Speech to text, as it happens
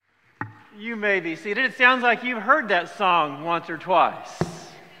You may be seated. It sounds like you've heard that song once or twice.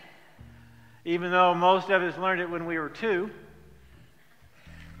 Even though most of us learned it when we were 2.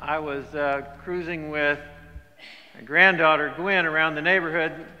 I was cruising with my granddaughter Gwen around the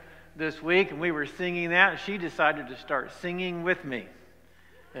neighborhood this week, and we were singing that, and she decided to start singing with me.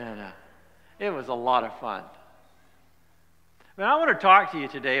 And it was a lot of fun. But I want to talk to you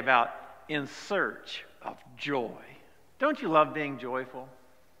today about in search of joy. Don't you love being joyful?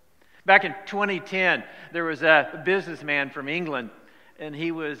 Back in 2010, there was a businessman from England, and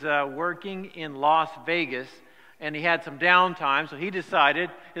he was working in Las Vegas, and he had some downtime, so he decided,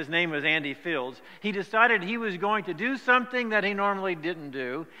 his name was Andy Fields, he decided he was going to do something that he normally didn't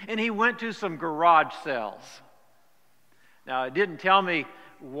do, and he went to some garage sales. Now, it didn't tell me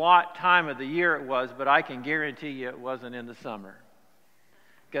what time of the year it was, but I can guarantee you it wasn't in the summer.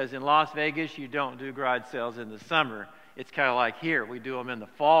 Because in Las Vegas, you don't do garage sales in the summer. It's kind of like here. We do them in the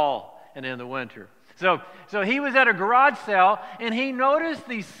fall and in the winter. So he was at a garage sale, and he noticed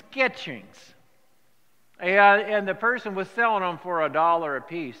these sketchings. And the person was selling them for $1 a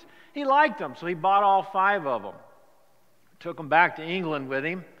piece. He liked them, so he bought all 5 of them. Took them back to England with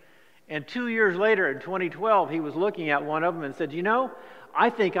him. And 2 years later, in 2012, he was looking at one of them and said, I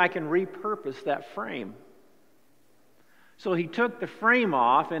think I can repurpose that frame. So he took the frame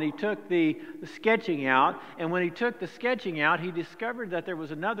off and he took the sketching out. And when he took the sketching out, he discovered that there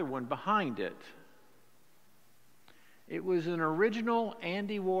was another one behind it. It was an original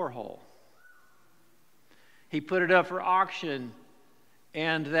Andy Warhol. He put it up for auction,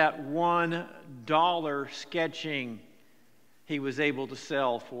 and that $1 sketching he was able to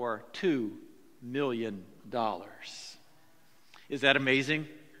sell for $2 million. Is that amazing?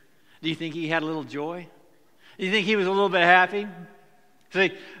 Do you think he had a little joy? Do you think he was a little bit happy?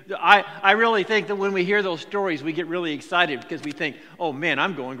 See, I really think that when we hear those stories, we get really excited because we think, oh man,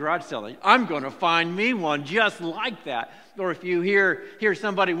 I'm going garage selling. I'm going to find me one just like that. Or if you hear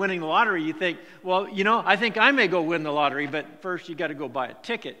somebody winning the lottery, you think, well, I think I may go win the lottery, but first you got to go buy a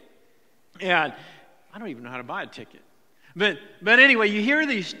ticket. And I don't even know how to buy a ticket. But anyway, you hear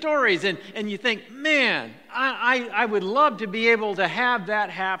these stories and you think, man, I would love to be able to have that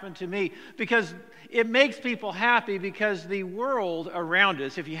happen to me, because it makes people happy, because the world around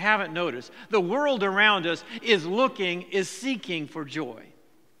us, if you haven't noticed, the world around us is seeking for joy.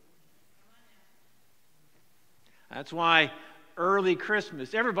 That's why early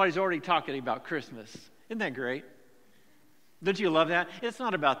Christmas, everybody's already talking about Christmas. Isn't that great? Don't you love that? It's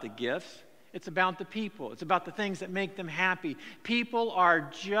not about the gifts. It's about the people. It's about the things that make them happy. People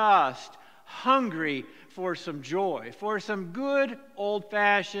are just hungry for some joy, for some good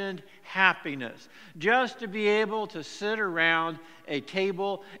old-fashioned happiness. Just to be able to sit around a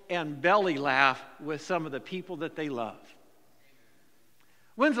table and belly laugh with some of the people that they love.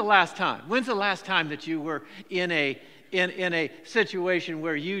 When's the last time that you were in a situation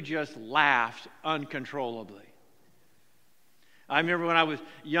where you just laughed uncontrollably? I remember when I was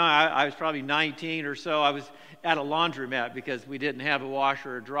young, I was probably 19 or so, I was at a laundromat because we didn't have a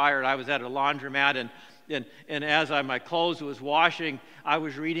washer or dryer, and I was at a laundromat, and as my clothes was washing, I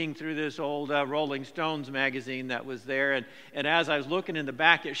was reading through this old Rolling Stones magazine that was there, and as I was looking in the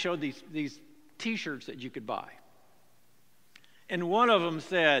back, it showed these T-shirts that you could buy. And one of them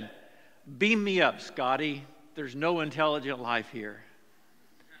said, "Beam me up, Scotty. There's no intelligent life here."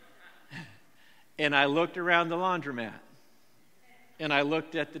 And I looked around the laundromat. And I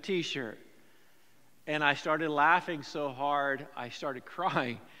looked at the T-shirt, and I started laughing so hard, I started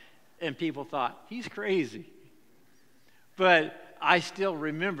crying, and people thought, he's crazy. But I still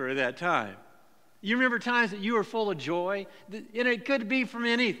remember that time. You remember times that you were full of joy? And it could be from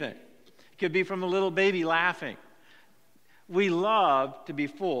anything. It could be from a little baby laughing. We love to be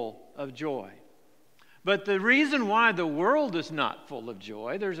full of joy. But the reason why the world is not full of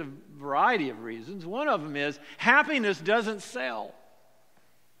joy, there's a variety of reasons. One of them is happiness doesn't sell.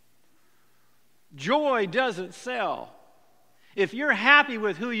 Joy doesn't sell. If you're happy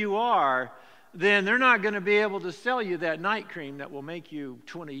with who you are, then they're not going to be able to sell you that night cream that will make you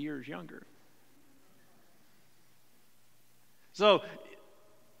 20 years younger. So,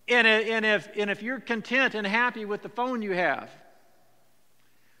 and if you're content and happy with the phone you have,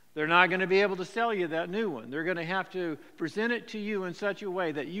 they're not going to be able to sell you that new one. They're going to have to present it to you in such a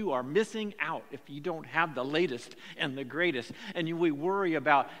way that you are missing out if you don't have the latest and the greatest. And we worry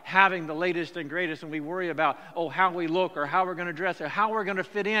about having the latest and greatest, and we worry about, how we look or how we're going to dress or how we're going to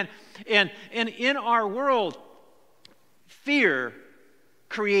fit in. And in our world, fear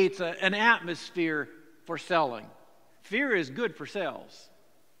creates an atmosphere for selling. Fear is good for sales.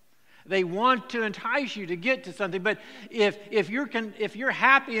 They want to entice you to get to something. But if you're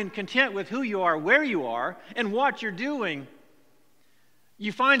happy and content with who you are, where you are, and what you're doing,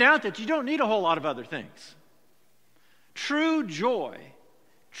 you find out that you don't need a whole lot of other things. True joy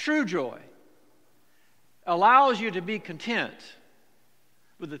allows you to be content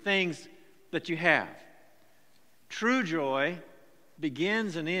with the things that you have. True joy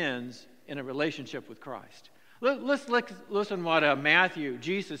begins and ends in a relationship with Christ. Let's listen what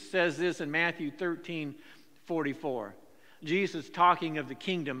Jesus says this in Matthew 13:44. Jesus talking of the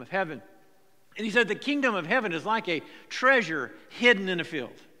kingdom of heaven. And he said the kingdom of heaven is like a treasure hidden in a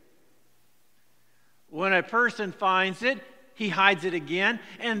field. When a person finds it, he hides it again.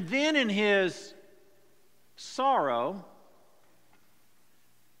 And then in his sorrow,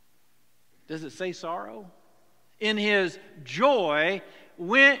 does it say sorrow? In his joy,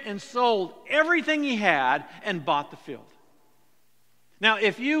 went and sold everything he had and bought the field. Now,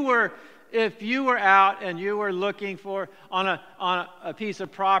 if you were out and you were looking for on a piece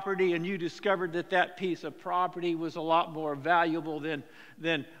of property and you discovered that piece of property was a lot more valuable,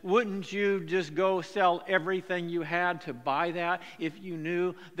 then wouldn't you just go sell everything you had to buy that if you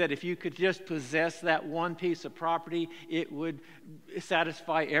knew that if you could just possess that one piece of property, it would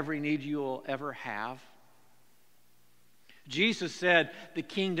satisfy every need you will ever have? Jesus said the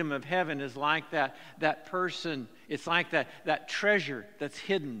kingdom of heaven is like that person. It's like that treasure that's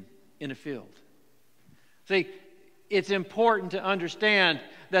hidden in a field. See, it's important to understand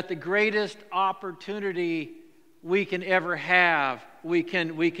that the greatest opportunity we can ever have, we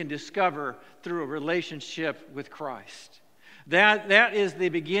can discover through a relationship with Christ. That is the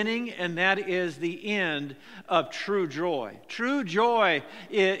beginning and that is the end of true joy. True joy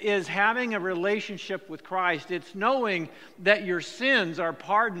is having a relationship with Christ. It's knowing that your sins are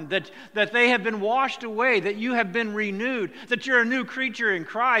pardoned, that they have been washed away, that you have been renewed, that you're a new creature in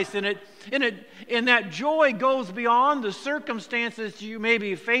Christ. And that joy goes beyond the circumstances you may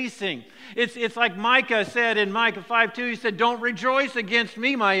be facing. It's like Micah said in Micah 5:2. He said, "Don't rejoice against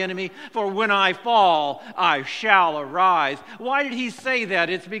me, my enemy, for when I fall, I shall arise." Why did he say that?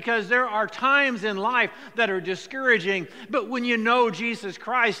 It's because there are times in life that are discouraging, but when you know Jesus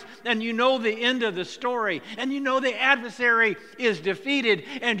Christ and you know the end of the story and you know the adversary is defeated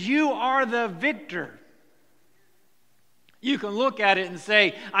and you are the victor, you can look at it and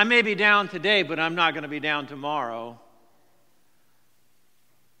say, I may be down today, but I'm not going to be down tomorrow.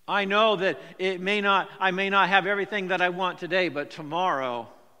 I know that I may not have everything that I want today, but tomorrow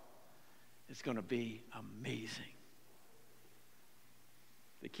it's going to be amazing.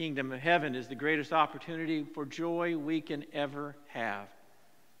 The kingdom of heaven is the greatest opportunity for joy we can ever have.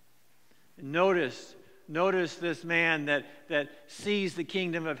 Notice this man that sees the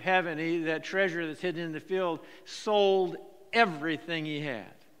kingdom of heaven, that treasure that's hidden in the field, sold everything he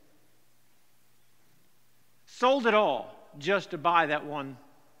had. Sold it all just to buy that one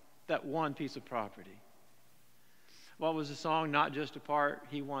piece of property. What was the song? Not just a part,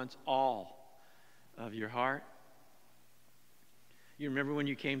 he wants all of your heart. You remember when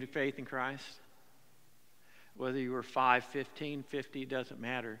you came to faith in Christ? Whether you were 5, 15, 50, it doesn't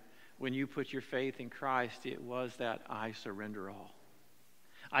matter. When you put your faith in Christ, it was that I surrender all.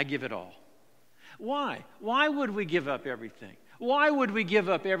 I give it all. Why? Why would we give up everything? Why would we give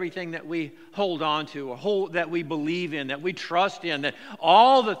up everything that we hold on to, or that we believe in, that we trust in, that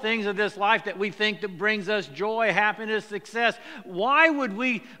all the things of this life that we think that brings us joy, happiness, success? Why would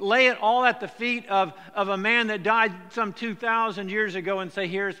we lay it all at the feet of a man that died some 2,000 years ago and say,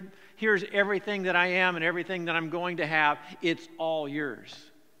 here's everything that I am and everything that I'm going to have. It's all yours.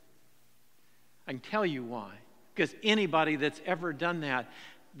 I can tell you why. Because anybody that's ever done that,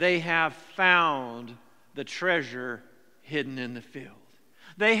 they have found the treasure hidden in the field.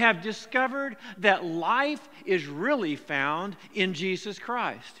 They have discovered that life is really found in Jesus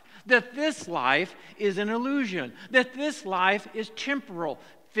Christ. That this life is an illusion. That this life is temporal.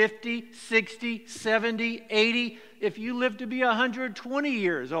 50, 60, 70, 80. If you live to be 120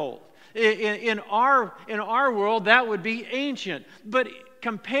 years old. In our world, that would be ancient. But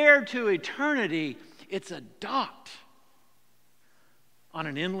compared to eternity, it's a dot on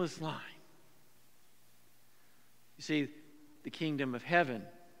an endless line. You see, the kingdom of heaven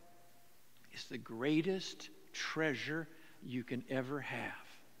is the greatest treasure you can ever have.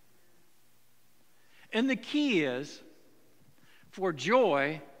 And the key for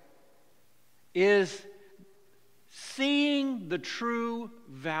joy is seeing the true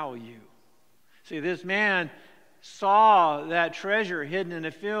value. See, this man saw that treasure hidden in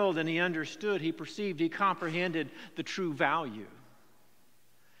a field and he understood, he perceived, he comprehended the true value.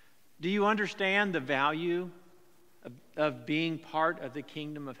 Do you understand the value of being part of the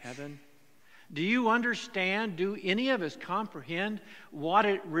kingdom of heaven? Do you understand? Do any of us comprehend what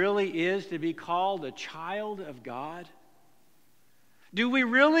it really is to be called a child of God? Do we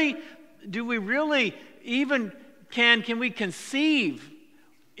really even can we conceive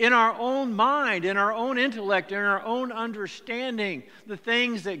in our own mind, in our own intellect, in our own understanding, the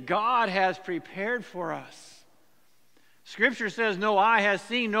things that God has prepared for us? Scripture says, no eye has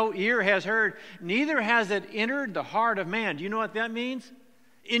seen, no ear has heard, neither has it entered the heart of man. Do you know what that means?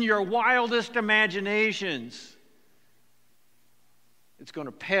 In your wildest imaginations, it's going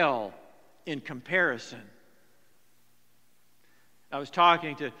to pale in comparison. I was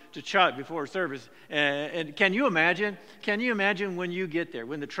talking to Chuck before service, and can you imagine when you get there,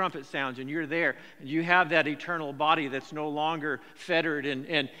 when the trumpet sounds and you're there, and you have that eternal body that's no longer fettered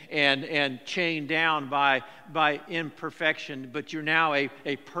and chained down by imperfection, but you're now a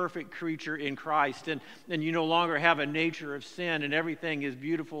perfect creature in Christ, and you no longer have a nature of sin, and everything is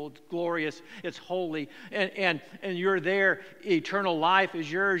beautiful, it's glorious, it's holy, and you're there, eternal life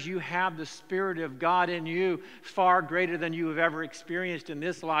is yours, you have the Spirit of God in you, far greater than you have ever experienced in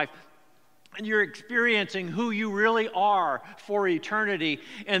this life, and you're experiencing who you really are for eternity,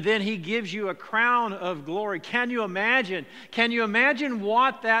 and then He gives you a crown of glory. Can you imagine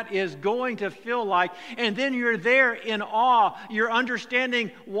what that is going to feel like? And then you're there in awe, you're understanding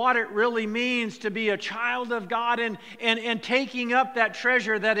what it really means to be a child of God, and taking up that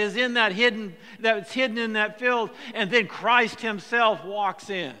treasure that is in that's hidden in that field, and then Christ Himself walks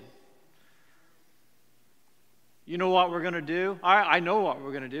in. You know what we're going to do? I know what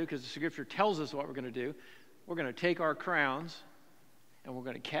we're going to do, because the Scripture tells us what we're going to do. We're going to take our crowns and we're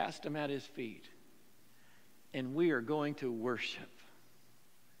going to cast them at His feet. And we are going to worship.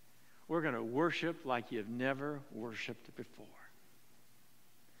 We're going to worship like you've never worshiped before.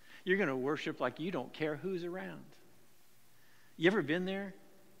 You're going to worship like you don't care who's around. You ever been there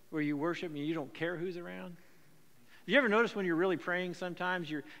where you worship and you don't care who's around? You ever notice when you're really praying, sometimes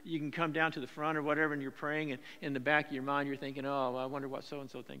you can come down to the front or whatever, and you're praying, and in the back of your mind you're thinking, oh, I wonder what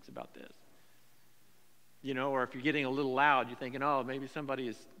so-and-so thinks about this. You know, or if you're getting a little loud, you're thinking, oh, maybe somebody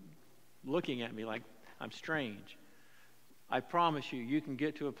is looking at me like I'm strange. I promise you can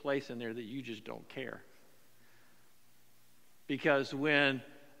get to a place in there that you just don't care. Because when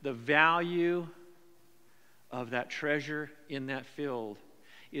the value of that treasure in that field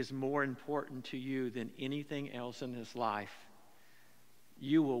is more important to you than anything else in this life,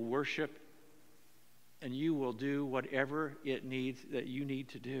 you will worship and you will do whatever it needs that you need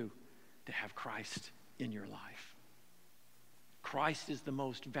to do to have Christ in your life. Christ is the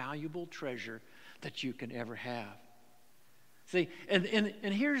most valuable treasure that you can ever have. See, and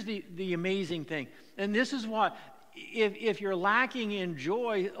here's the amazing thing, and this is what, if you're lacking in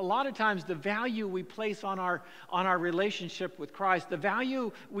joy, a lot of times the value we place on our relationship with Christ, the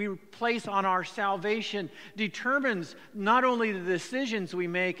value we place on our salvation, determines not only the decisions we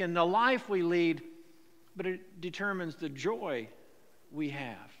make and the life we lead, but it determines the joy we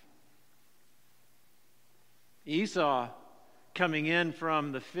have. Esau, coming in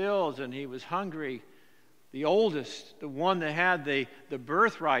from the fields, and he was hungry, the oldest, the one that had the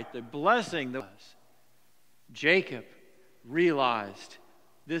birthright, the blessing, Jacob realized,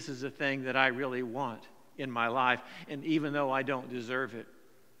 this is the thing that I really want in my life, and even though I don't deserve it,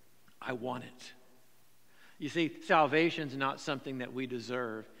 I want it. You see, salvation's not something that we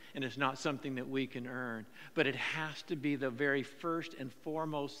deserve, and it's not something that we can earn, but it has to be the very first and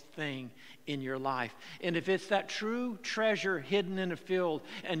foremost thing in your life. And if it's that true treasure hidden in a field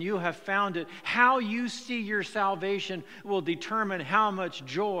and you have found it, how you see your salvation will determine how much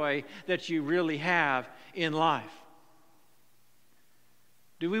joy that you really have in life.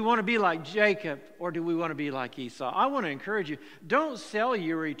 Do we want to be like Jacob, or do we want to be like Esau? I want to encourage you, don't sell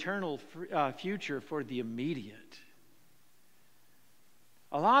your eternal future for the immediate.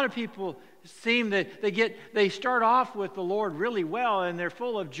 A lot of people seem that they start off with the Lord really well, and they're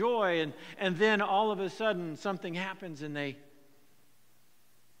full of joy, and then all of a sudden something happens and they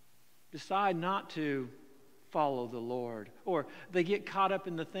decide not to follow the Lord, or they get caught up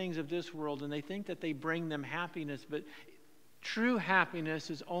in the things of this world and they think that they bring them happiness, but true happiness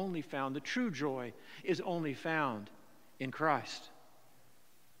is only found, the true joy is only found in Christ.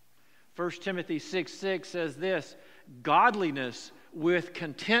 1 Timothy 6:6 says this, godliness with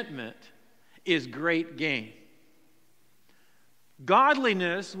contentment is great gain.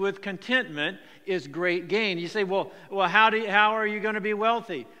 Godliness with contentment is great gain. You say, well, how are you going to be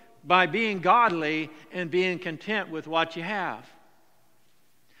wealthy? By being godly and being content with what you have.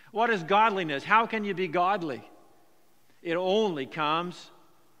 What is godliness? How can you be godly? It only comes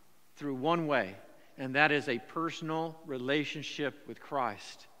through one way, and that is a personal relationship with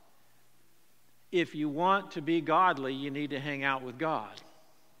Christ. If you want to be godly, you need to hang out with God.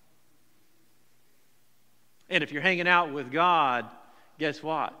 And if you're hanging out with God, guess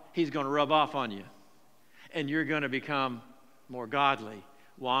what? He's going to rub off on you. And you're going to become more godly.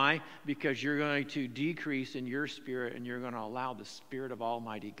 Why? Because you're going to decrease in your spirit, and you're going to allow the Spirit of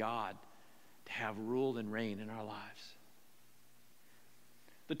Almighty God to have rule and reign in our lives.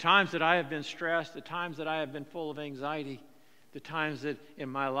 The times that I have been stressed, the times that I have been full of anxiety, the times that in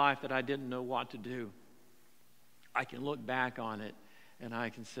my life that I didn't know what to do, I can look back on it and I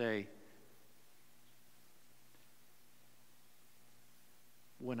can say,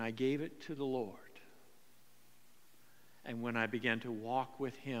 when I gave it to the Lord, and when I began to walk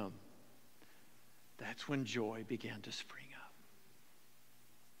with Him, that's when joy began to spring up.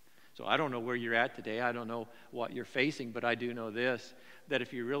 So I don't know where you're at today. I don't know what you're facing, but I do know this, that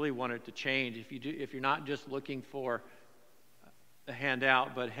if you really want it to change, if you're not just looking for a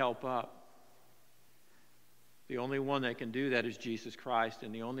handout but help up, the only one that can do that is Jesus Christ,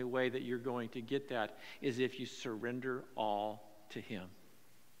 and the only way that you're going to get that is if you surrender all to Him.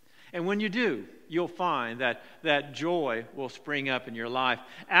 And when you do, you'll find that joy will spring up in your life.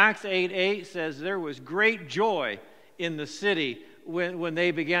 Acts 8:8 says there was great joy in the city when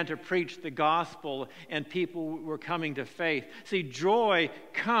they began to preach the gospel and people were coming to faith. See, joy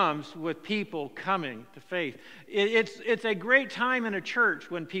comes with people coming to faith. It's a great time in a church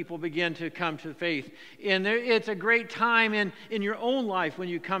when people begin to come to faith. And it's a great time in your own life when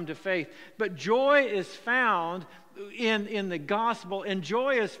you come to faith. But joy is found in the gospel, and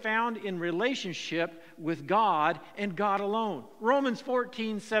joy is found in relationship with God and God alone. Romans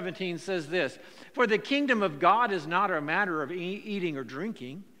 14:17 says this, "For the kingdom of God is not a matter of eating or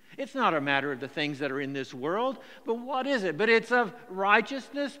drinking. It's not a matter of the things that are in this world, but what is it? But it's of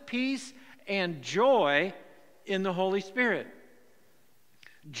righteousness, peace, and joy in the Holy Spirit."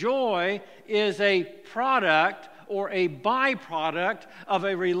 Joy is a product or a byproduct of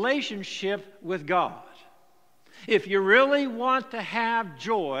a relationship with God. If you really want to have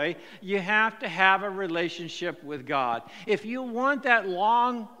joy, you have to have a relationship with God. If you want that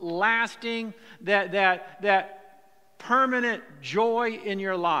long-lasting, that permanent joy in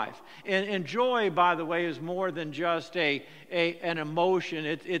your life, and joy, by the way, is more than just an emotion.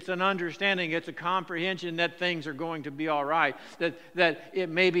 It's an understanding. It's a comprehension that things are going to be all right. That it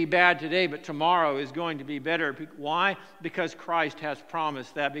may be bad today, but tomorrow is going to be better. Why? Because Christ has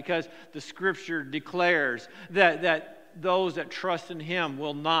promised that. Because the Scripture declares that those that trust in Him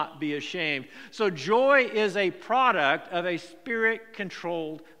will not be ashamed. So joy is a product of a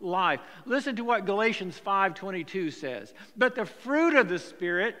Spirit-controlled life. Listen to what Galatians 5:22 says. "But the fruit of the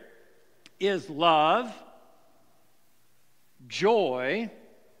Spirit is love, joy,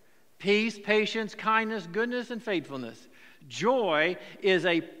 peace, patience, kindness, goodness, and faithfulness." Joy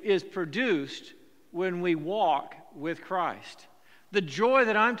is produced when we walk with Christ. The joy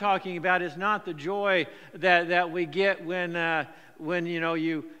that I'm talking about is not the joy that we get when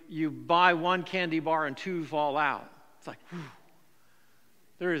you buy one candy bar and two fall out. It's like, whew.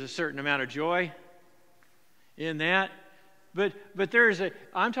 There is a certain amount of joy in that. But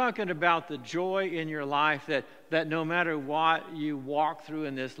I'm talking about the joy in your life that no matter what you walk through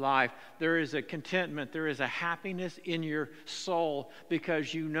in this life, there is a contentment, there is a happiness in your soul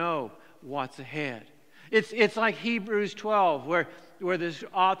because you know what's ahead. It's like Hebrews 12 where this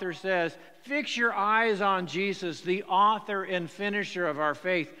author says, "Fix your eyes on Jesus, the author and finisher of our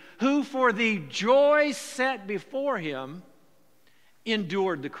faith, who for the joy set before Him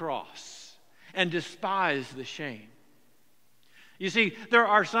endured the cross and despised the shame." You see, there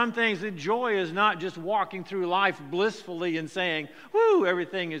are some things that joy is not just walking through life blissfully and saying, "Whoo,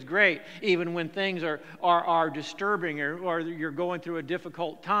 everything is great," even when things are disturbing or you're going through a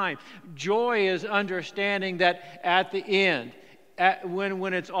difficult time. Joy is understanding that at the end,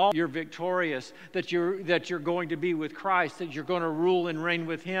 when it's all, you're victorious, that you're going to be with Christ, that you're going to rule and reign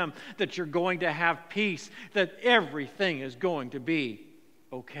with Him, that you're going to have peace, that everything is going to be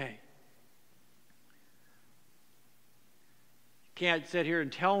okay. Can't sit here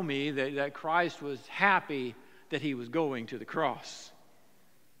and tell me that Christ was happy that He was going to the cross.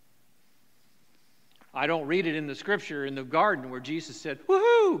 I don't read it in the Scripture in the garden where Jesus said,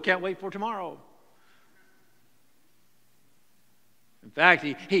 "Woohoo, can't wait for tomorrow." In fact,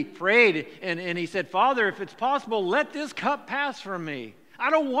 he prayed and he said, "Father, if it's possible, let this cup pass from me.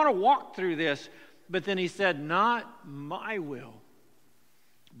 I don't want to walk through this." But then he said, "Not my will,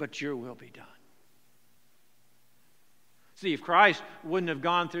 but your will be done." See, if Christ wouldn't have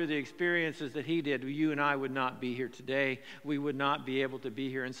gone through the experiences that he did, you and I would not be here today. We would not be able to be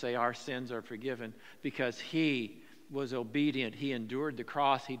here and say our sins are forgiven, because he was obedient. He endured the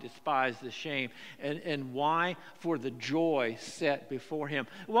cross. He despised the shame. And why? For the joy set before him.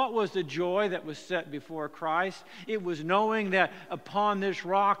 What was the joy that was set before Christ? It was knowing that upon this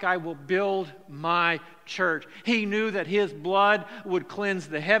rock I will build my church. He knew that his blood would cleanse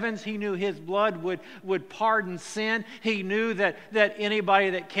the heavens. He knew his blood would pardon sin. He knew that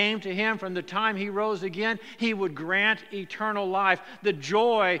anybody that came to him from the time he rose again, he would grant eternal life. The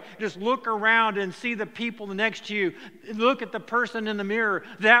joy, just look around and see the people next to you. Look at the person in the mirror.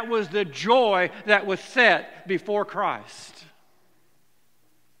 That was the joy that was set before Christ.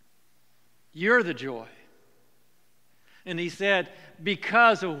 You're the joy. And he said,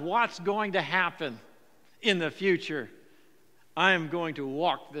 because of what's going to happen in the future, I am going to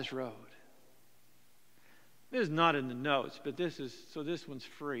walk this road. This is not in the notes, but this one's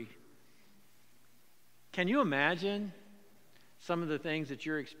free. Can you imagine some of the things that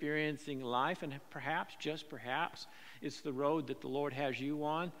you're experiencing in life, and perhaps, just perhaps, it's the road that the Lord has you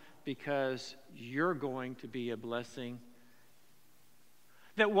on because you're going to be a blessing?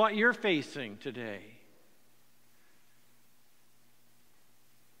 That what you're facing today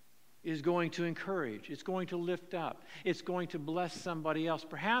is going to encourage, it's going to lift up, it's going to bless somebody else.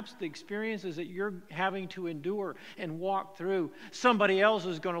 Perhaps the experiences that you're having to endure and walk through, somebody else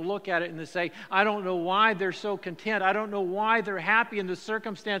is going to look at it and say, I don't know why they're so content. I don't know why they're happy in the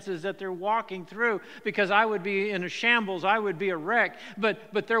circumstances that they're walking through, because I would be in a shambles, I would be a wreck,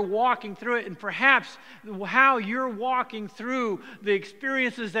 but they're walking through it. And perhaps how you're walking through the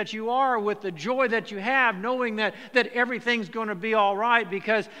experiences that you are with the joy that you have, knowing that everything's going to be all right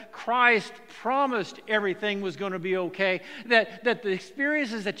because Christ promised everything was going to be okay, that the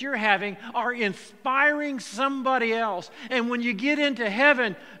experiences that you're having are inspiring somebody else. And when you get into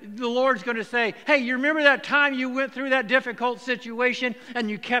heaven, the Lord's going to say, hey, you remember that time you went through that difficult situation and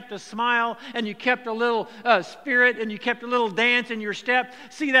you kept a smile and you kept a little spirit and you kept a little dance in your step?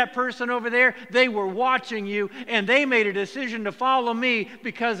 See that person over there? They were watching you and they made a decision to follow me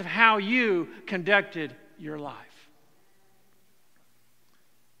because of how you conducted your life.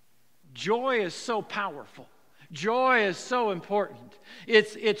 Joy is so powerful. Joy is so important.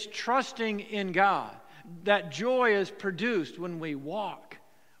 It's trusting in God. That joy is produced when we walk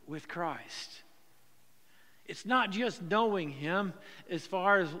with Christ. It's not just knowing Him as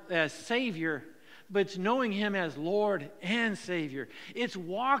far as Savior, but it's knowing Him as Lord and Savior. It's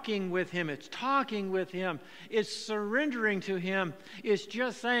walking with Him. It's talking with Him. It's surrendering to Him. It's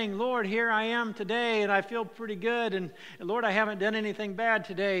just saying, Lord, here I am today, and I feel pretty good. And Lord, I haven't done anything bad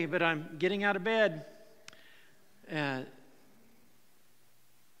today, but I'm getting out of bed.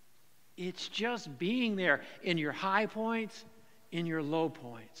 It's just being there in your high points, in your low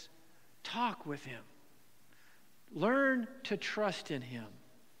points. Talk with Him. Learn to trust in Him.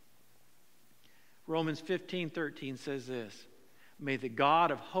 Romans 15:13 says this, may the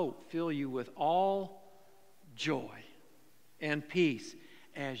God of hope fill you with all joy and peace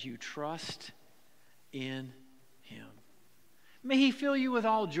as you trust in Him. May He fill you with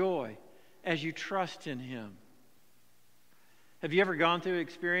all joy as you trust in Him. Have you ever gone through an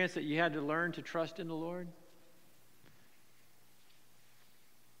experience that you had to learn to trust in the Lord?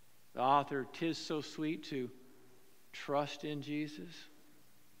 The author, 'Tis so sweet to trust in Jesus.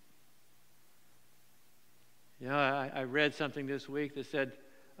 You know, I read something this week that said,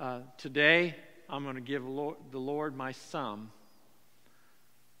 today I'm going to give the Lord my some.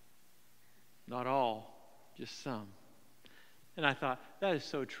 Not all, just some. And I thought, that is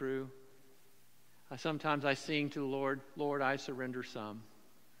so true. Sometimes I sing to the Lord, Lord, I surrender some.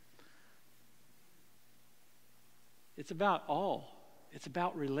 It's about all. It's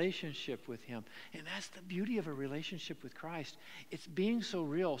about relationship with Him. And that's the beauty of a relationship with Christ. It's being so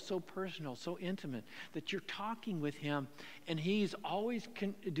real, so personal, so intimate, that you're talking with Him and He's always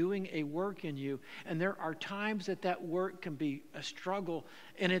doing a work in you. And there are times that work can be a struggle.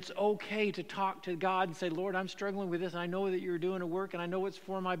 And it's okay to talk to God and say, Lord, I'm struggling with this. And I know that you're doing a work and I know it's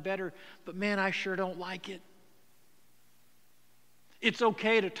for my better. But man, I sure don't like it. It's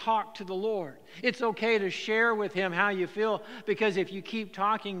okay to talk to the Lord. It's okay to share with Him how you feel, because if you keep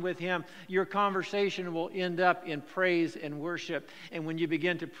talking with Him, your conversation will end up in praise and worship. And when you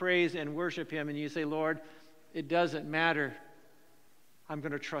begin to praise and worship Him and you say, Lord, it doesn't matter. I'm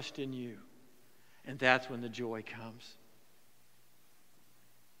going to trust in you. And that's when the joy comes.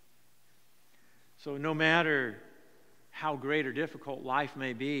 So no matter how great or difficult life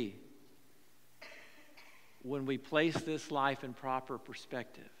may be, when we place this life in proper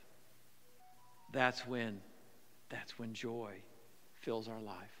perspective, that's when that's when joy fills our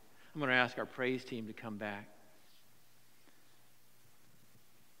life. I'm going to ask our praise team to come back.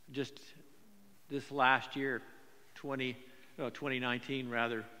 Just this last year, 2019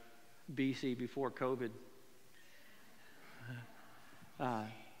 rather, BC, before COVID,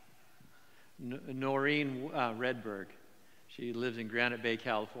 Noreen Redberg, she lives in Granite Bay,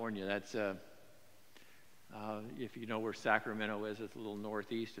 California. That's, if you know where Sacramento is, it's a little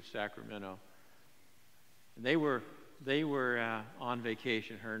northeast of Sacramento. And they were on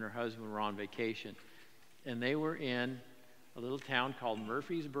vacation. Her and her husband were on vacation. And they were in a little town called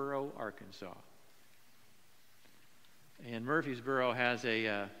Murfreesboro, Arkansas. And Murfreesboro has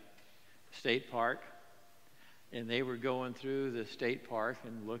a state park. And they were going through the state park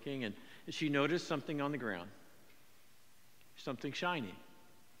and looking, and she noticed something on the ground, something shiny.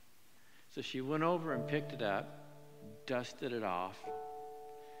 So she went over and picked it up, dusted it off,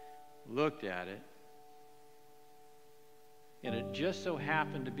 looked at it, and it just so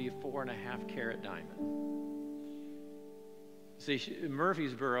happened to be a 4.5-carat diamond. See,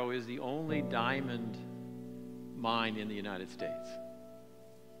 Murfreesboro is the only diamond mine in the United States.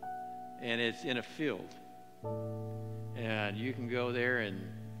 And it's in a field. And you can go there and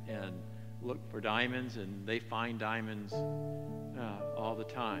look for diamonds, and they find diamonds all the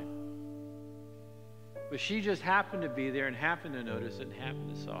time. But she just happened to be there and happened to notice it and happened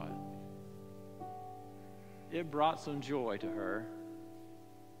to saw it. It brought some joy to her.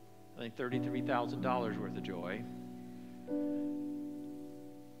 I think $33,000 worth of joy.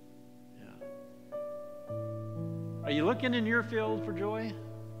 Yeah. Are you looking in your field for joy?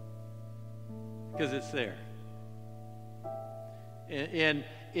 Because it's there. In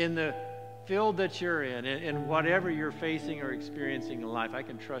the field that you're in whatever you're facing or experiencing in life, I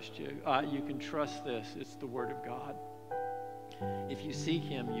can trust you. You can trust this. It's the Word of God. If you seek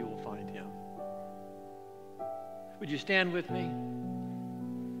Him, you will find Him. Would you stand with me?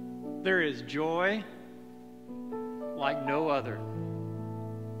 There is joy like no other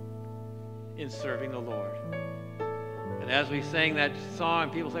in serving the Lord. And as we sang that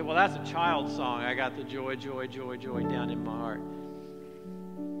song, people say, well, that's a child song. I got the joy, joy, joy, joy down in my heart.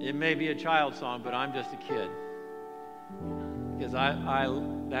 It may be a child song, but I'm just a kid. Because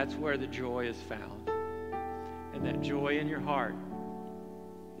that's where the joy is found. And that joy in your heart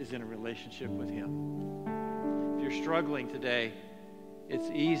is in a relationship with Him. If you're struggling today,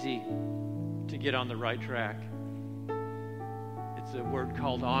 it's easy to get on the right track. It's a word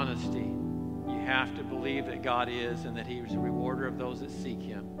called honesty. You have to believe that God is and that He is a rewarder of those that seek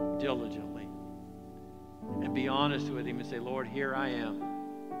Him diligently. And be honest with Him and say, Lord, here I am.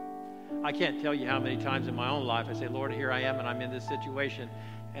 I can't tell you how many times in my own life I say, Lord, here I am and I'm in this situation,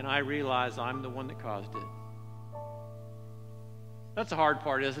 and I realize I'm the one that caused it. That's the hard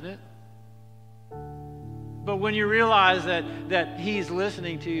part, isn't it? But when you realize that He's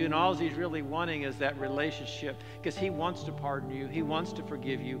listening to you and all He's really wanting is that relationship, because He wants to pardon you, He wants to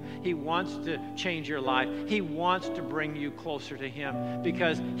forgive you, He wants to change your life, He wants to bring you closer to Him,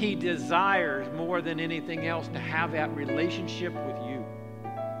 because He desires more than anything else to have that relationship with you.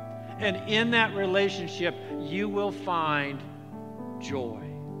 And in that relationship, you will find joy.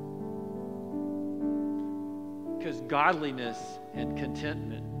 Because godliness and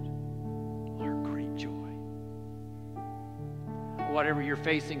contentment are great joy. Whatever you're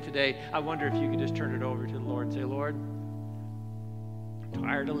facing today, I wonder if you could just turn it over to the Lord and say, Lord, I'm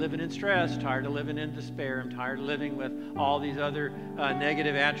tired of living in stress, tired of living in despair, I'm tired of living with all these other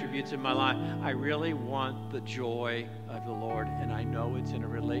negative attributes in my life. I really want the joy of the Lord, and I know it's in a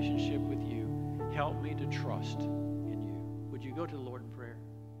relationship with you. Help me to trust in you. Would you go to the Lord?